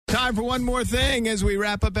Time for one more thing as we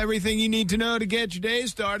wrap up everything you need to know to get your day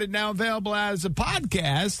started. Now available as a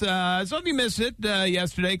podcast. So if you missed it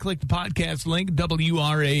yesterday, click the podcast link,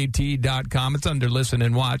 WRAT.com. It's under Listen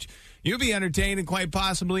and Watch. You'll be entertained and quite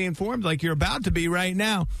possibly informed like you're about to be right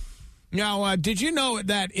now. Now, did you know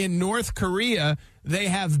that in North Korea they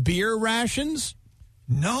have beer rations?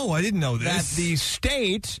 No, I didn't know this. That the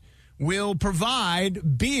state will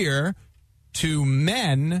provide beer to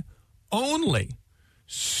men only.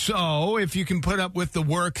 So if you can put up with the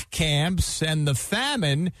work camps and the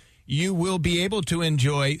famine, you will be able to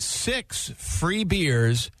enjoy 6 free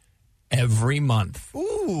beers every month.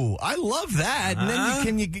 Ooh, I love that. And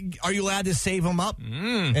then are you allowed to save them up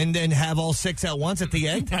and then have all 6 at once at the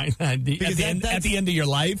end? at the end of your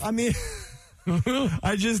life? I mean,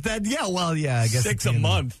 I guess. 6 a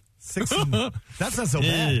month. 6 a month. That's not so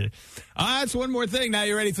bad. That's one more thing. Now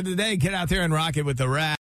you're ready for the day. Get out there and rock it with the Rat.